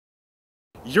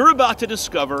You're about to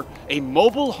discover a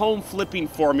mobile home flipping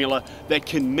formula that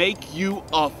can make you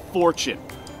a fortune.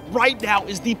 Right now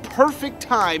is the perfect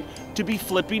time to be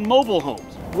flipping mobile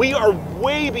homes. We are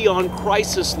way beyond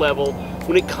crisis level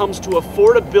when it comes to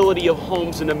affordability of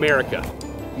homes in America.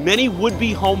 Many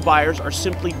would-be home buyers are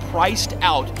simply priced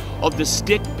out of the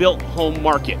stick-built home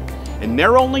market, and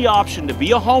their only option to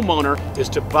be a homeowner is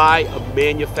to buy a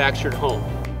manufactured home.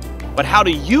 But how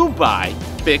do you buy,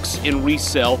 fix, and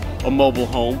resell a mobile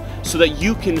home so that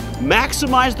you can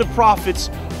maximize the profits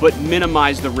but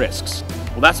minimize the risks?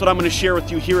 Well, that's what I'm going to share with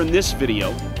you here in this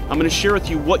video. I'm going to share with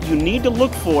you what you need to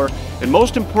look for, and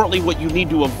most importantly, what you need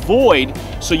to avoid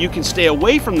so you can stay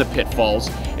away from the pitfalls,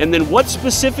 and then what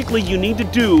specifically you need to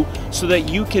do so that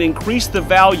you can increase the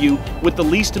value with the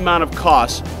least amount of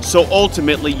costs so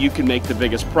ultimately you can make the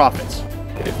biggest profits.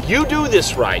 And if you do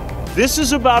this right, this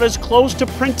is about as close to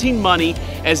printing money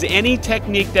as any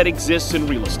technique that exists in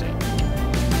real estate.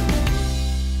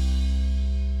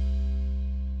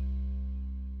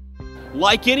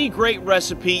 Like any great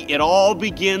recipe, it all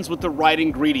begins with the right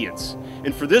ingredients.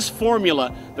 And for this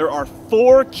formula, there are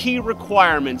 4 key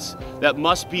requirements that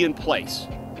must be in place.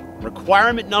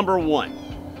 Requirement number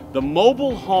 1, the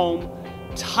mobile home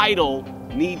title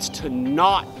needs to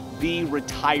not be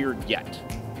retired yet.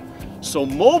 So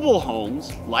mobile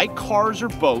homes, like cars or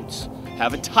boats,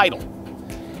 have a title.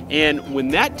 And when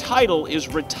that title is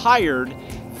retired,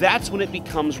 that's when it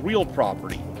becomes real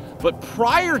property. But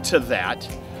prior to that,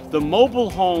 the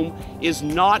mobile home is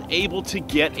not able to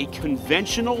get a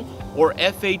conventional or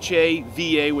FHA,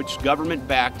 VA, which is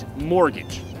government-backed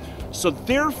mortgage. So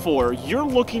therefore, you're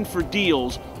looking for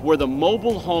deals where the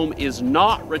mobile home is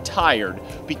not retired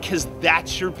because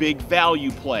that's your big value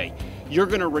play. You're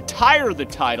going to retire the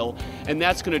title, and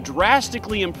that's going to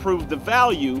drastically improve the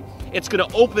value. It's going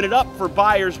to open it up for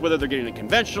buyers, whether they're getting a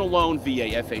conventional loan,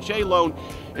 VA, FHA loan,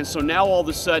 and so now all of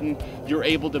a sudden, you're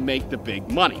able to make the big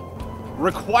money.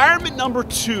 Requirement number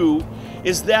 2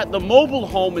 is that the mobile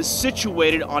home is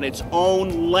situated on its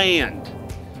own land.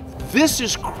 This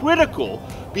is critical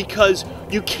because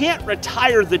you can't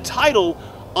retire the title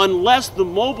unless the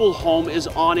mobile home is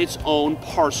on its own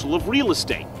parcel of real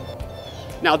estate.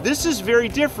 Now, this is very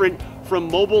different from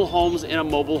mobile homes in a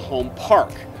mobile home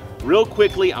park. Real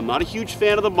quickly, I'm not a huge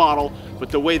fan of the model, but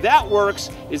the way that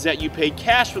works is that you pay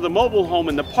cash for the mobile home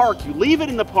in the park, you leave it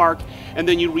in the park, and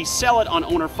then you resell it on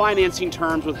owner financing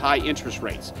terms with high interest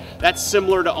rates. That's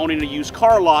similar to owning a used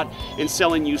car lot and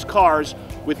selling used cars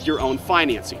with your own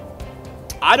financing.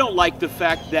 I don't like the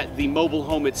fact that the mobile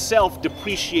home itself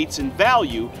depreciates in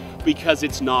value because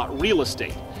it's not real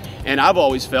estate. And I've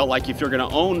always felt like if you're going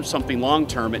to own something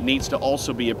long-term, it needs to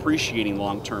also be appreciating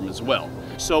long-term as well.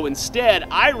 So instead,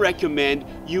 I recommend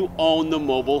you own the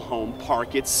mobile home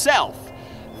park itself.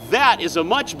 That is a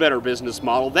much better business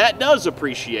model. That does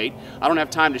appreciate. I don't have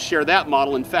time to share that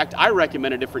model. In fact, I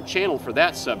recommend a different channel for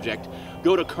that subject.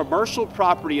 Go to Commercial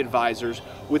Property Advisors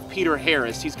with Peter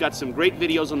Harris. He's got some great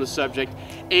videos on the subject,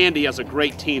 and he has a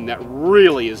great team that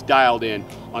really is dialed in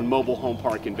on mobile home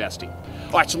park investing.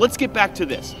 All right, so let's get back to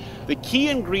this. The key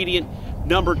ingredient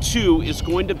number 2 is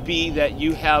going to be that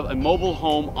you have a mobile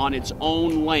home on its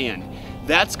own land.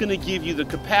 That's going to give you the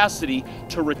capacity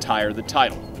to retire the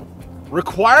title.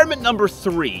 Requirement number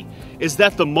 3 is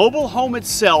that the mobile home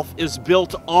itself is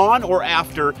built on or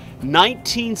after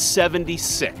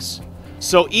 1976.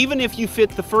 So even if you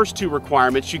fit the first 2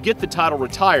 requirements, you get the title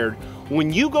retired.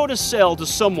 When you go to sell to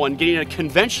someone getting a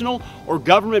conventional or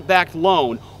government-backed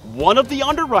loan, one of the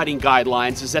underwriting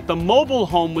guidelines is that the mobile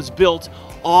home was built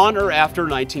on or after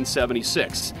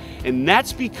 1976. And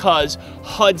that's because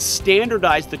HUD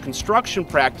standardized the construction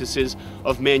practices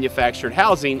of manufactured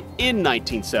housing in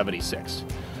 1976.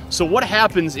 So what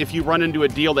happens if you run into a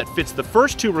deal that fits the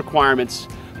first 2 requirements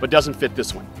but doesn't fit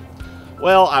this one?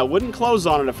 Well, I wouldn't close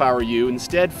on it if I were you.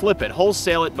 Instead, flip it,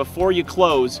 wholesale it before you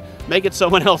close, make it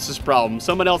someone else's problem.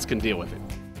 Someone else can deal with it.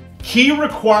 Key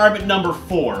requirement number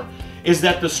 4 is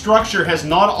that the structure has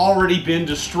not already been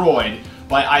destroyed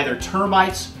by either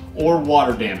termites or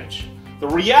water damage. The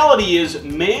reality is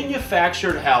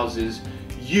manufactured houses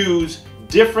use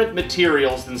different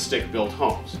materials than stick-built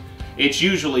homes. It's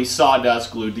usually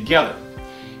sawdust glued together.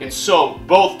 And so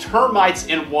both termites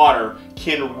and water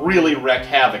can really wreak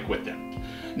havoc with them.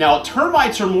 Now,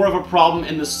 termites are more of a problem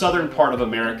in the southern part of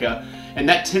America, and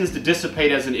that tends to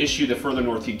dissipate as an issue the further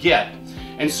north you get.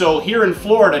 And so here in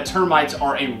Florida, termites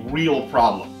are a real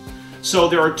problem. So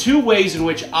there are 2 ways in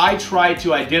which I try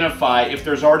to identify if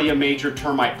there's already a major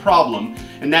termite problem,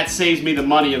 and that saves me the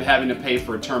money of having to pay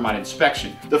for a termite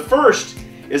inspection. The first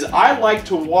is I like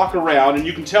to walk around, and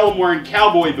you can tell I'm wearing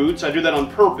cowboy boots, I do that on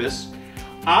purpose.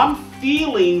 I'm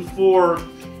feeling for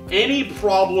any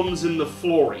problems in the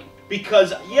flooring.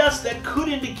 Because yes, that could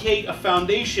indicate a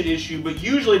foundation issue, but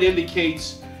usually it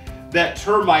indicates that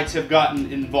termites have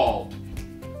gotten involved.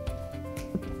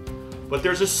 But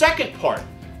there's a second part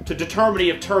to determining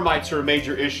if termites are a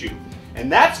major issue. And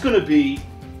that's going to be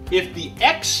if the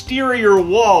exterior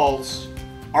walls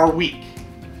are weak.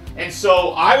 And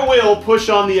so I will push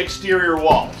on the exterior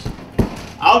walls.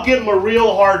 I'll give them a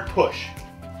real hard push.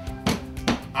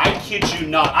 I kid you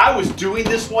not. I was doing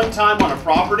this one time on a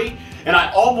property and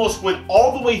I almost went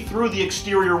all the way through the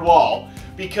exterior wall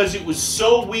because it was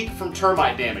so weak from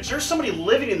termite damage. There's somebody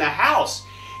living in the house,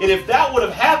 and if that would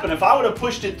have happened, if I would have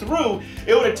pushed it through,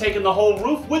 it would have taken the whole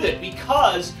roof with it,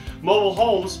 because mobile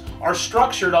homes are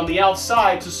structured on the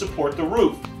outside to support the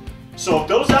roof. So if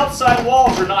those outside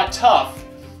walls are not tough,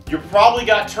 you've probably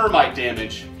got termite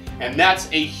damage, and that's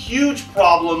a huge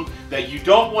problem that you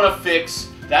don't want to fix.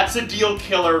 That's a deal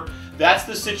killer. That's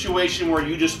the situation where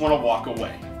you just want to walk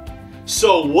away.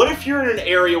 So what if you're in an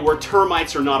area where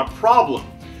termites are not a problem?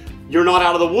 You're not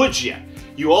out of the woods yet.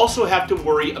 You also have to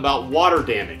worry about water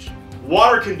damage.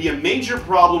 Water can be a major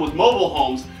problem with mobile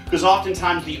homes because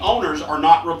oftentimes the owners are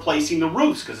not replacing the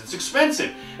roofs because it's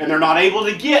expensive and they're not able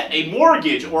to get a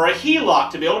mortgage or a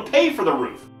HELOC to be able to pay for the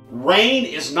roof. Rain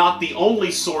is not the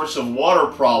only source of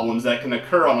water problems that can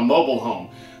occur on a mobile home.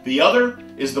 The other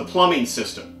is the plumbing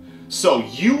system. So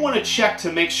you want to check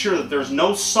to make sure that there's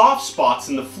no soft spots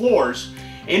in the floors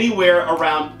anywhere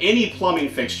around any plumbing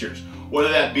fixtures, whether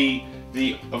that be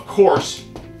the, of course,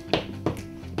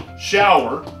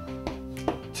 shower,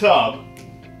 tub,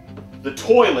 the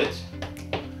toilet,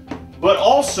 but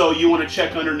also you want to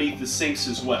check underneath the sinks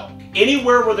as well.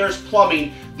 Anywhere where there's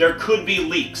plumbing, there could be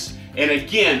leaks. And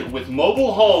again, with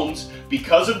mobile homes,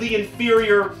 because of the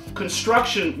inferior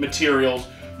construction materials,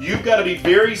 you've got to be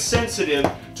very sensitive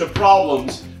to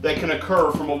problems that can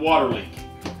occur from a water leak.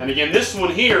 And again, this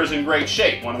one here is in great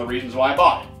shape, one of the reasons why I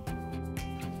bought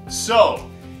it. So,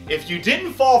 if you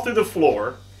didn't fall through the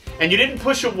floor, and you didn't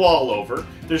push a wall over,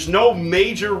 there's no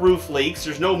major roof leaks,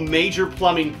 there's no major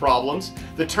plumbing problems,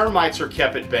 the termites are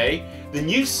kept at bay, then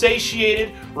you've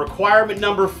satiated requirement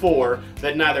number 4,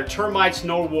 that neither termites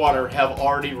nor water have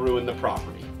already ruined the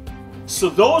property. So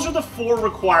those are the 4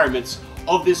 requirements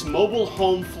of this mobile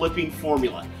home flipping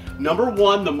formula. Number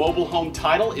 1, the mobile home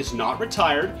title is not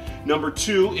retired. Number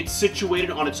 2, it's situated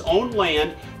on its own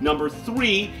land. Number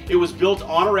 3, it was built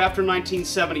on or after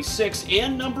 1976.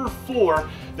 And number 4,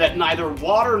 that neither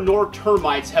water nor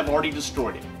termites have already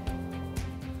destroyed it.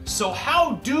 So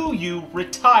how do you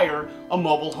retire a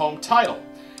mobile home title?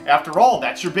 After all,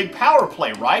 that's your big power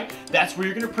play, right? That's where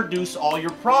you're going to produce all your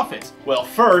profits. Well,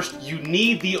 first, you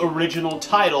need the original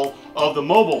title of the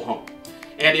mobile home.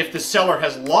 And if the seller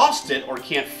has lost it or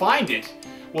can't find it,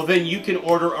 well then you can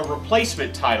order a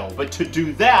replacement title. But to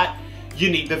do that, you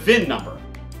need the VIN number.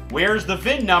 Where's the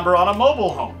VIN number on a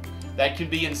mobile home? That can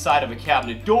be inside of a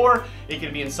cabinet door, it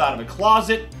can be inside of a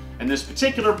closet. And this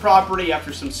particular property,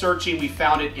 after some searching, we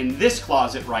found it in this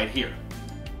closet right here.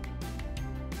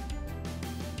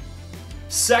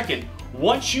 Second,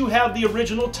 once you have the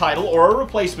original title or a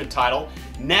replacement title,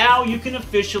 now you can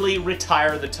officially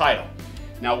retire the title.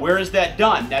 Now, where is that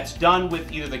done? That's done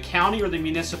with either the county or the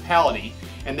municipality,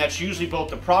 and that's usually both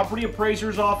the property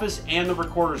appraiser's office and the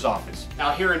recorder's office.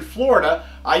 Now, here in Florida,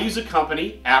 I use a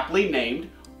company aptly named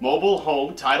Mobile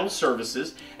Home Title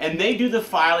Services, and they do the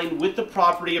filing with the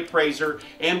property appraiser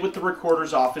and with the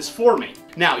recorder's office for me.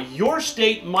 Now, your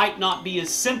state might not be as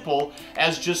simple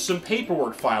as just some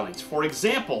paperwork filings. For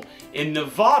example, in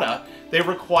Nevada, they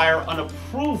require an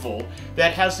approval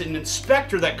that has an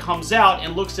inspector that comes out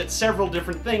and looks at several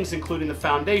different things, including the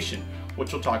foundation,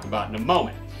 which we'll talk about in a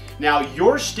moment. Now,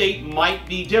 your state might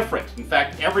be different. In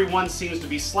fact, everyone seems to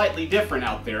be slightly different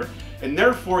out there, and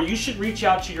therefore you should reach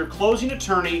out to your closing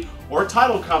attorney or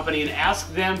title company and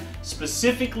ask them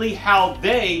specifically how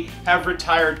they have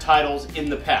retired titles in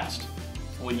the past.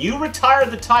 When you retire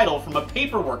the title from a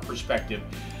paperwork perspective,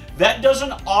 that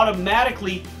doesn't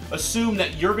automatically assume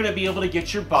that you're going to be able to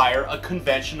get your buyer a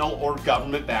conventional or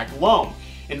government-backed loan.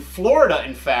 In Florida,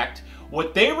 in fact,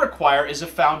 what they require is a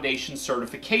foundation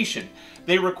certification.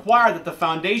 They require that the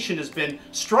foundation has been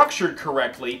structured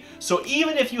correctly, so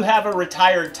even if you have a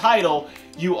retired title,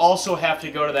 you also have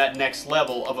to go to that next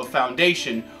level of a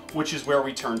foundation, which is where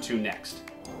we turn to next.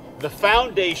 The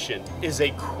foundation is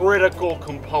a critical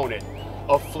component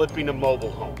of flipping a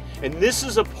mobile home. And this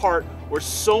is a part where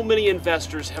so many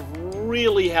investors have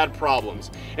really had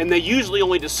problems. And they usually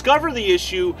only discover the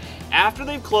issue after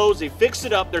they've closed, they fix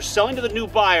it up, they're selling to the new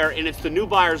buyer, and it's the new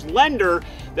buyer's lender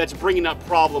that's bringing up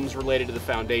problems related to the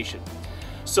foundation.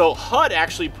 So HUD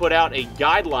actually put out a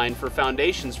guideline for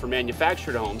foundations for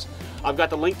manufactured homes. I've got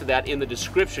the link to that in the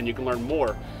description. You can learn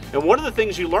more. And one of the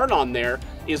things you learn on there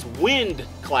is wind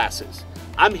classes.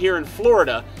 I'm here in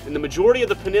Florida, and the majority of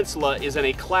the peninsula is in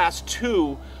a Class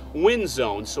 2 wind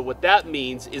zone. So what that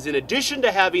means is, in addition to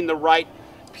having the right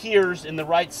piers and the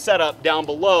right setup down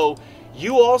below,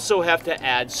 you also have to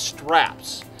add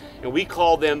straps. And we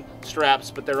call them straps,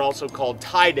 but they're also called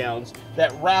tie downs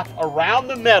that wrap around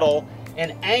the metal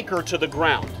and anchor to the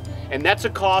ground. And that's a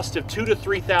cost of $2,000 to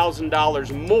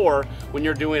 $3,000 more when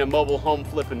you're doing a mobile home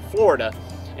flip in Florida.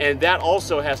 And that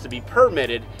also has to be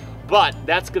permitted, but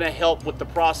that's going to help with the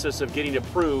process of getting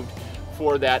approved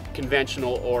for that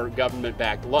conventional or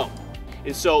government-backed loan.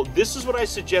 And so this is what I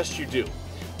suggest you do.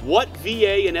 What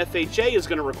VA and FHA is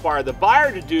going to require the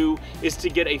buyer to do is to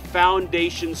get a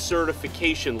foundation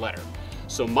certification letter.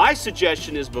 So my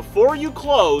suggestion is, before you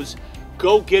close,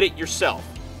 go get it yourself.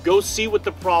 Go see what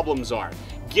the problems are.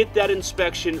 Get that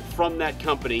inspection from that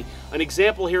company. An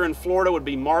example here in Florida would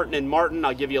be Martin & Martin.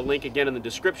 I'll give you a link again in the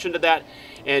description to that.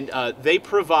 And they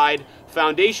provide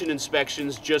foundation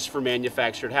inspections just for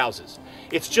manufactured houses.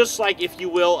 It's just like, if you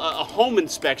will, a home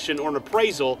inspection or an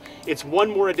appraisal. It's one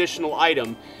more additional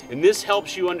item, and this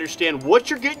helps you understand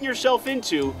what you're getting yourself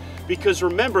into, because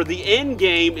remember, the end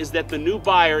game is that the new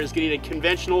buyer is getting a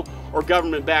conventional or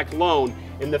government-backed loan,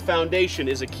 and the foundation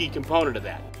is a key component of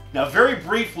that. Now, very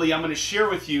briefly, I'm going to share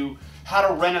with you how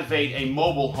to renovate a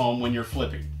mobile home when you're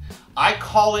flipping. I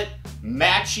call it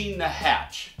matching the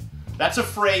hatch. That's a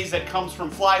phrase that comes from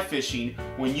fly fishing,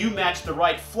 when you match the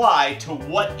right fly to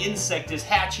what insect is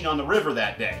hatching on the river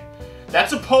that day.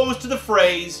 That's opposed to the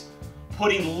phrase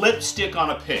putting lipstick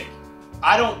on a pig.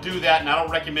 I don't do that, and I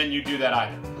don't recommend you do that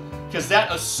either, because that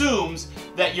assumes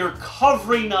that you're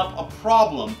covering up a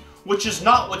problem, which is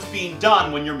not what's being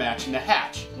done when you're matching the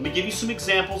hatch. Let me give you some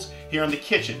examples here in the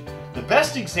kitchen. The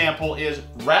best example is,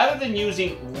 rather than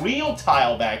using real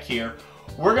tile back here,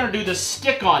 we're going to do the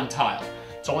stick-on tile.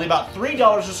 It's only about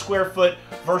 $3 a square foot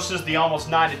versus the almost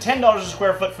 $9 to $10 a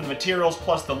square foot for the materials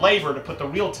plus the labor to put the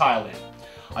real tile in.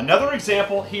 Another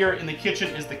example here in the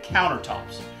kitchen is the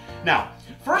countertops. Now,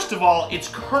 first of all, it's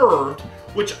curved,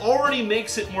 which already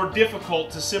makes it more difficult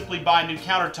to simply buy new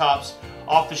countertops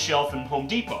off the shelf in Home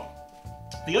Depot.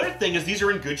 The other thing is, these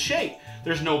are in good shape.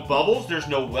 There's no bubbles, there's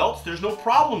no welts, there's no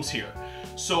problems here.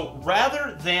 So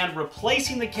rather than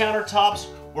replacing the countertops,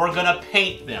 we're gonna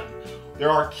paint them. There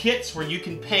are kits where you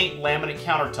can paint laminate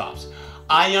countertops.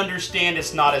 I understand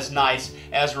it's not as nice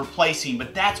as replacing,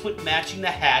 but that's what matching the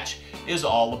hatch is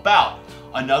all about.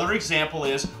 Another example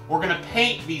is, we're gonna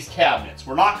paint these cabinets.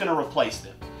 We're not gonna replace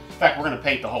them. In fact, we're gonna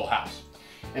paint the whole house.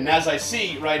 And as I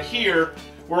see right here,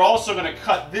 we're also gonna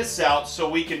cut this out so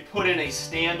we can put in a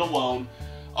standalone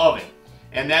oven.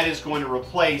 And that is going to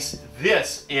replace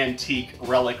this antique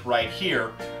relic right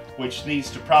here, which needs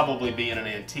to probably be in an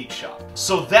antique shop.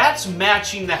 So that's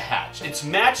matching the hatch. It's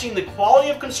matching the quality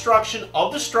of construction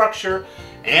of the structure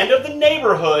and of the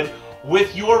neighborhood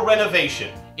with your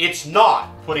renovation. It's not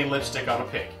putting lipstick on a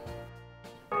pig.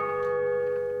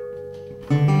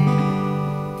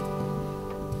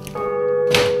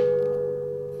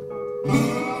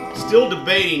 Still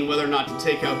debating whether or not to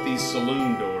take out these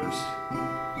saloon doors.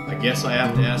 I guess I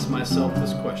have to ask myself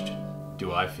this question: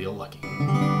 do I feel lucky?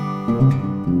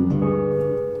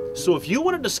 So if you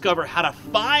want to discover how to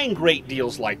find great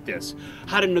deals like this,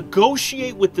 how to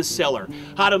negotiate with the seller,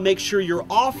 how to make sure your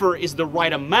offer is the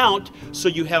right amount so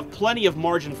you have plenty of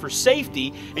margin for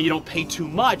safety and you don't pay too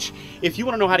much, if you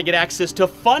want to know how to get access to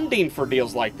funding for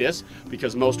deals like this,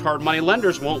 because most hard money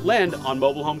lenders won't lend on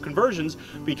mobile home conversions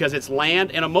because it's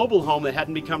land and a mobile home that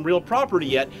hadn't become real property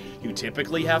yet, you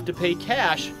typically have to pay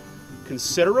cash,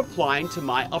 consider applying to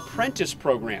my apprentice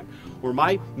program, where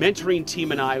my mentoring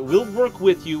team and I will work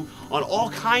with you on all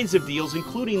kinds of deals,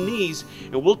 including these,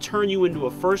 and we'll turn you into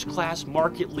a first-class,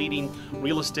 market-leading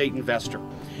real estate investor.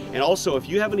 And also, if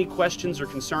you have any questions or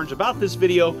concerns about this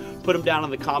video, put them down in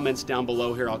the comments down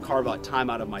below here. I'll carve out time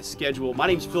out of my schedule. My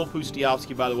name's Phil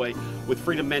Pustiowski, by the way, with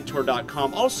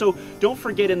freedommentor.com. Also, don't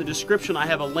forget, in the description, I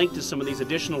have a link to some of these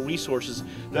additional resources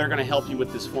that are going to help you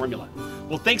with this formula.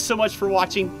 Well, thanks so much for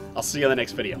watching. I'll see you on the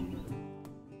next video.